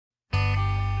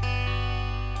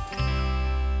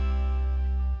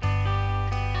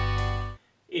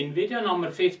In video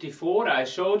number 54 I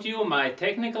showed you my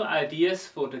technical ideas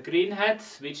for the GreenHat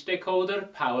switch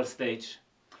decoder power stage.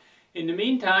 In the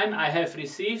meantime I have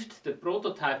received the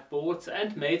prototype boards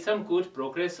and made some good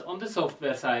progress on the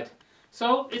software side.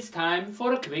 So it's time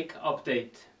for a quick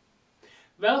update.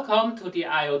 Welcome to the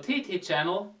IoTT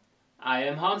channel. I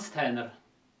am Hans Tanner.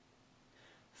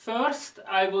 First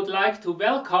I would like to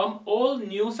welcome all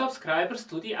new subscribers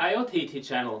to the IoTT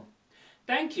channel.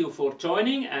 Thank you for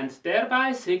joining and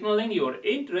thereby signaling your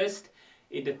interest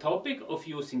in the topic of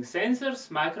using sensors,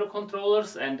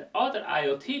 microcontrollers and other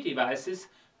IoT devices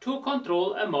to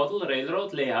control a model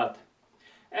railroad layout.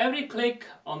 Every click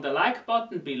on the like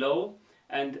button below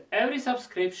and every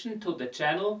subscription to the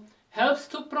channel helps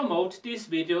to promote these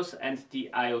videos and the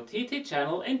IoTT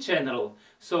channel in general,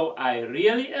 so I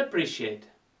really appreciate.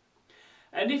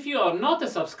 And if you are not a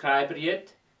subscriber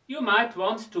yet, you might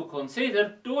want to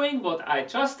consider doing what I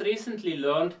just recently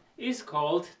learned is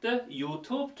called the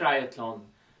YouTube triathlon.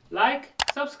 Like,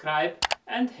 subscribe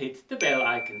and hit the bell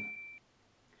icon.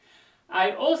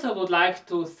 I also would like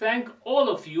to thank all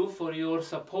of you for your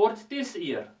support this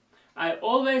year. I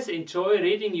always enjoy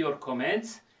reading your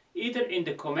comments, either in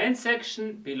the comment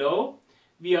section below,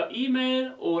 via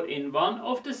email or in one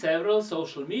of the several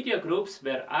social media groups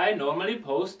where I normally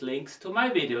post links to my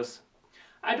videos.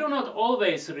 I do not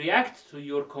always react to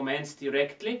your comments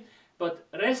directly, but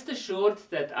rest assured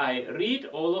that I read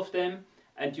all of them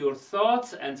and your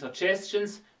thoughts and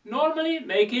suggestions normally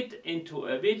make it into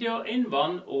a video in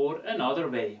one or another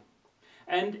way.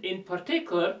 And in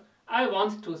particular, I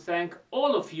want to thank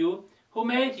all of you who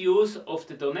made use of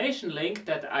the donation link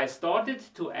that I started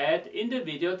to add in the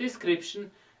video description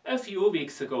a few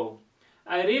weeks ago.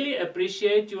 I really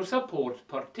appreciate your support,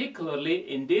 particularly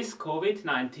in this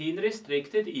COVID-19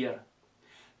 restricted year.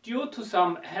 Due to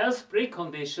some health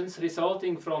preconditions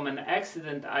resulting from an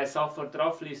accident I suffered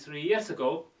roughly 3 years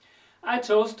ago, I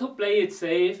chose to play it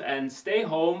safe and stay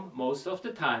home most of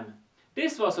the time.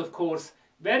 This was of course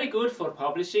very good for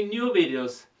publishing new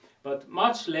videos, but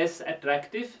much less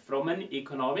attractive from an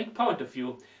economic point of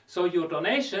view, so your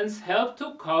donations help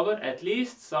to cover at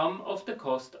least some of the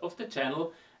cost of the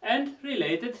channel and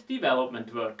related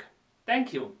development work.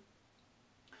 Thank you.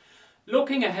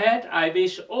 Looking ahead, I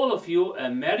wish all of you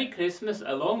a Merry Christmas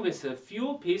along with a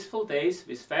few peaceful days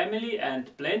with family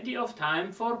and plenty of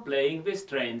time for playing with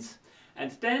trains. And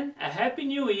then a Happy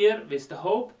New Year with the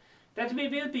hope that we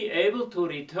will be able to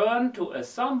return to a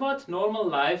somewhat normal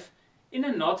life in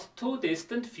a not too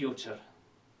distant future.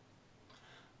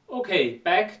 Okay,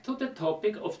 back to the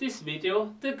topic of this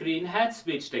video, the GreenHat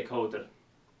switch decoder.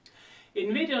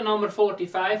 In video number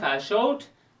 45 I showed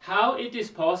how it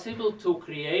is possible to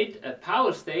create a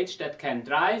power stage that can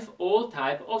drive all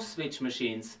type of switch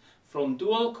machines, from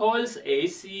dual coils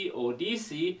AC or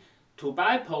DC to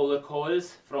bipolar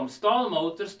coils, from stall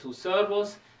motors to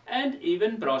servos and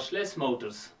even brushless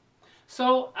motors.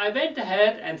 So I went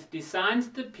ahead and designed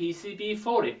the PCB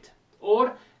for it,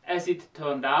 or as it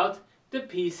turned out, the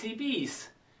PCBs.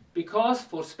 Because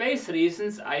for space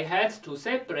reasons I had to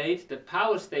separate the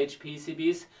power stage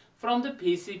PCBs from the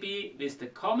PCB with the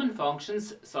common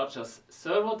functions such as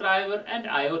servo driver and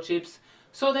I/O chips,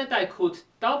 so that I could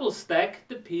double stack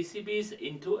the PCBs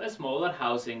into a smaller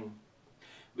housing.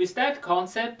 With that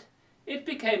concept it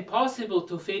became possible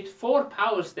to fit 4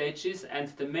 power stages and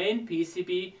the main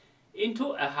PCB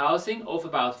into a housing of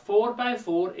about 4 by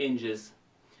 4 inches.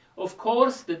 Of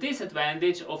course, the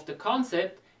disadvantage of the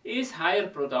concept is higher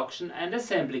production and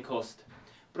assembly cost.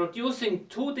 Producing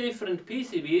 2 different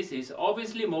PCBs is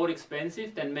obviously more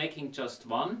expensive than making just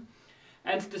one,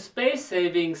 and the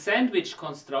space-saving sandwich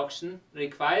construction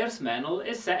requires manual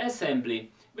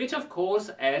assembly, which of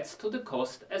course adds to the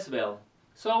cost as well.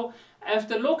 So,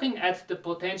 after looking at the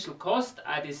potential cost,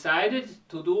 I decided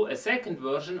to do a second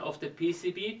version of the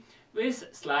PCB with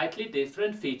slightly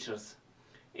different features.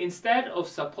 Instead of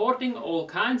supporting all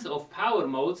kinds of power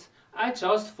modes, I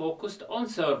just focused on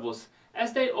servos,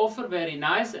 as they offer very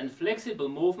nice and flexible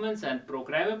movements and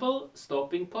programmable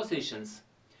stopping positions.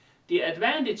 The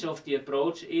advantage of the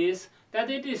approach is that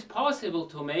it is possible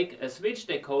to make a switch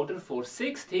decoder for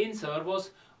 16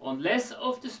 servos on less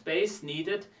of the space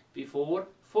needed before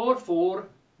for 4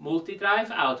 multi-drive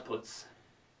outputs.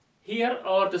 Here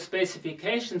are the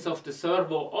specifications of the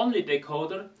servo-only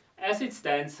decoder as it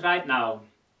stands right now.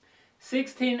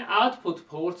 16 output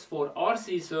ports for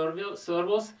RC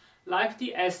servos like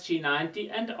the SG90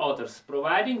 and others,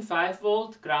 providing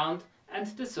 5V ground and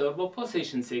the servo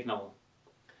position signal.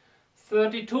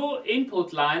 32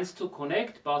 input lines to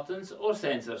connect buttons or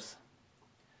sensors.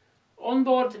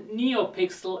 onboard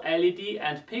NeoPixel LED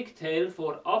and pigtail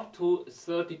for up to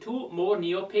 32 more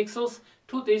NeoPixels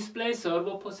to display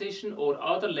servo position or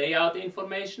other layout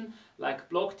information like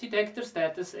block detector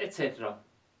status, etc.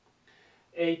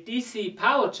 A DC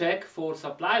power jack for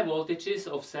supply voltages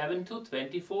of 7 to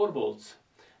 24 volts.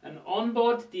 An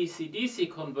onboard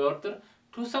DC-DC converter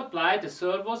to supply the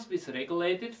servos with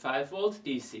regulated 5 volt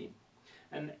DC.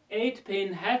 An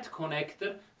 8-pin hat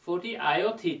connector for the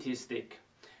IoTT stick.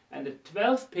 And a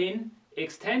 12-pin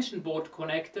extension board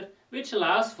connector which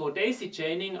allows for daisy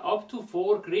chaining up to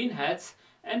 4 GreenHats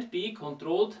and be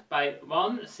controlled by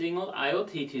one single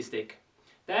IoTT stick.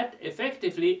 That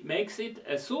effectively makes it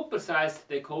a supersized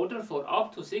decoder for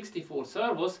up to 64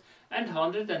 servos and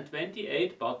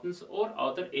 128 buttons or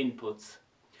other inputs.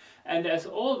 And as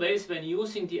always, when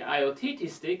using the IoTT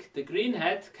stick, the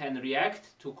GreenHat can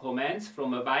react to commands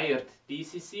from a wired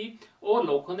DCC or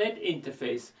LocoNet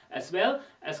interface, as well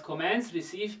as commands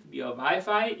received via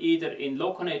Wi-Fi either in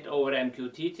LocoNet over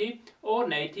MQTT or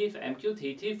native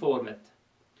MQTT format.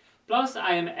 Plus,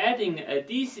 I am adding a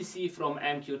DCC from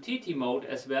MQTT mode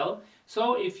as well,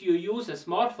 so if you use a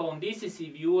smartphone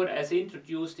DCC viewer as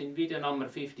introduced in video number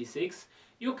 56,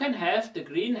 you can have the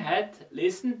GreenHat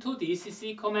listen to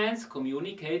DCC commands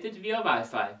communicated via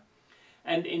Wi-Fi.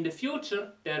 And in the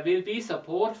future there will be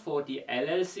support for the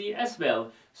LLC as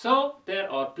well, so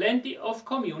there are plenty of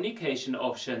communication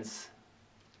options.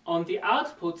 On the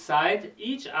output side,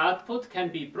 each output can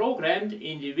be programmed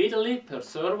individually per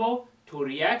servo to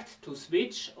react to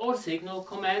switch or signal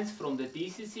commands from the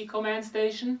DCC command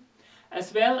station,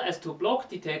 as well as to block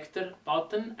detector,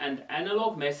 button and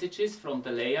analog messages from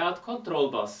the layout control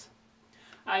bus.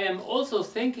 I am also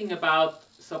thinking about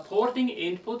supporting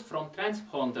input from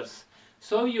transponders,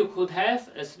 so you could have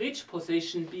a switch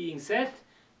position being set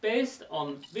based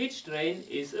on which train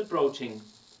is approaching.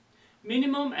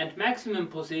 Minimum and maximum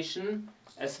position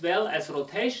as well as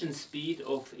rotation speed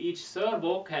of each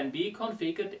servo can be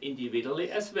configured individually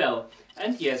as well.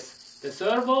 And yes, the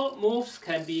servo moves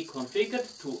can be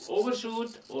configured to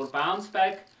overshoot or bounce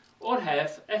back or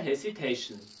have a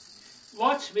hesitation.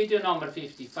 Watch video number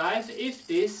 55 if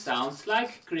this sounds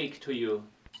like Greek to you.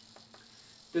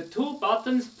 The 2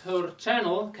 buttons per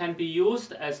channel can be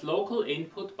used as local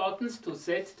input buttons to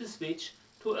set the switch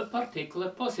to a particular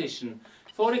position.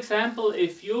 For example,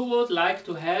 if you would like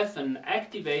to have an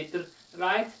activator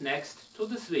right next to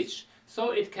the switch,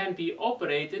 so it can be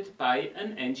operated by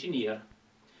an engineer.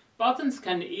 Buttons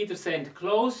can either send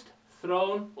closed,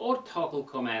 thrown or toggle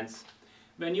commands.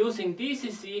 When using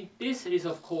DCC, this is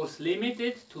of course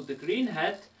limited to the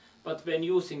GreenHat, but when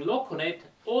using LocoNet,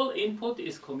 all input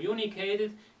is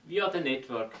communicated via the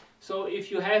network. So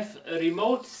if you have a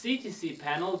remote CTC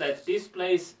panel that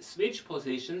displays switch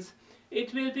positions,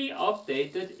 it will be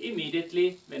updated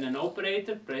immediately when an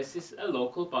operator presses a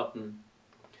local button.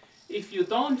 If you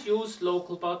don't use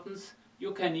local buttons,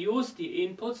 you can use the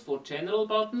inputs for general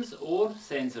buttons or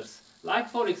sensors, like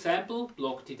for example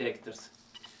block detectors.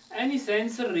 Any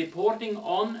sensor reporting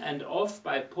on and off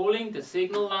by pulling the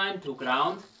signal line to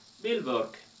ground will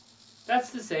work. That's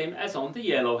the same as on the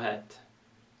yellow hat.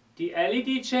 The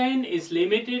LED chain is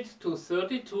limited to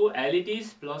 32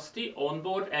 LEDs plus the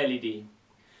onboard LED.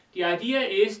 The idea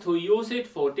is to use it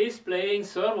for displaying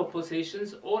servo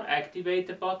positions or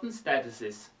activator button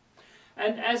statuses.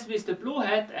 And as with the blue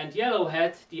hat and yellow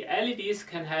hat, the LEDs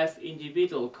can have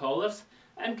individual colors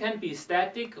and can be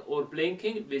static or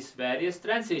blinking with various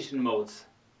transition modes.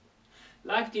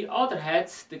 Like the other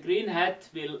hats, the GreenHat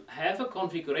will have a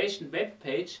configuration web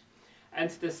page, and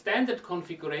the standard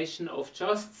configuration of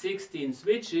just 16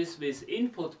 switches with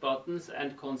input buttons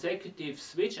and consecutive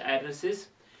switch addresses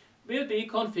will be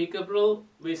configurable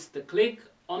with the click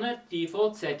on a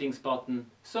default settings button,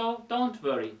 so don't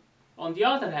worry. On the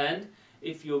other hand,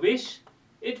 if you wish,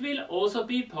 it will also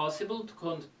be possible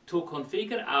to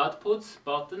configure outputs,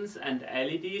 buttons and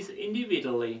LEDs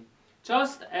individually,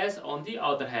 just as on the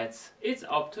other hats. It's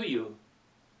up to you.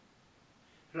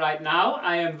 Right now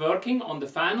I am working on the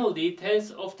final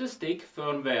details of the stick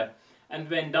firmware, and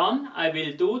when done I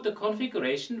will do the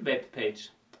configuration web page.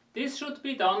 This should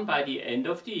be done by the end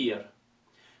of the year.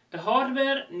 The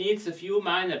hardware needs a few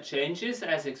minor changes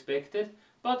as expected,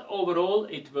 but overall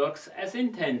it works as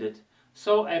intended.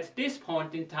 So at this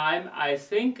point in time I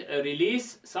think a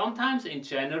release sometimes in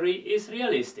January is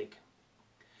realistic.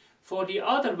 For the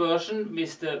other version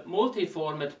with the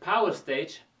multi-format power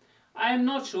stage, I am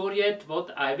not sure yet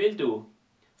what I will do.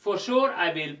 For sure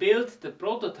I will build the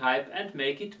prototype and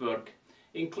make it work,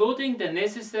 including the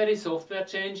necessary software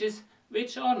changes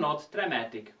which are not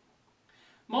dramatic.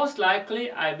 Most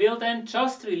likely I will then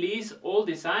just release all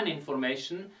design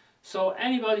information so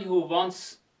anybody who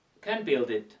wants can build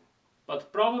it.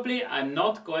 But probably I'm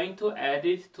not going to add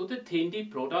it to the Tindy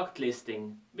product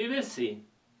listing. We will see.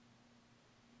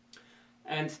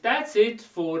 And that's it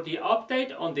for the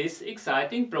update on this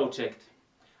exciting project.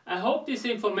 I hope this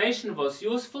information was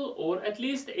useful or at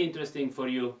least interesting for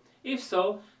you. If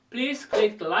so, please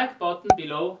click the like button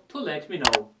below to let me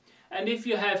know. And if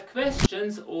you have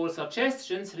questions or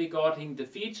suggestions regarding the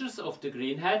features of the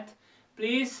GreenHat,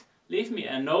 please leave me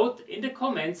a note in the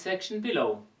comment section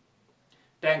below.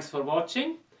 Thanks for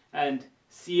watching and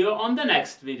see you on the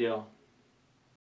next video.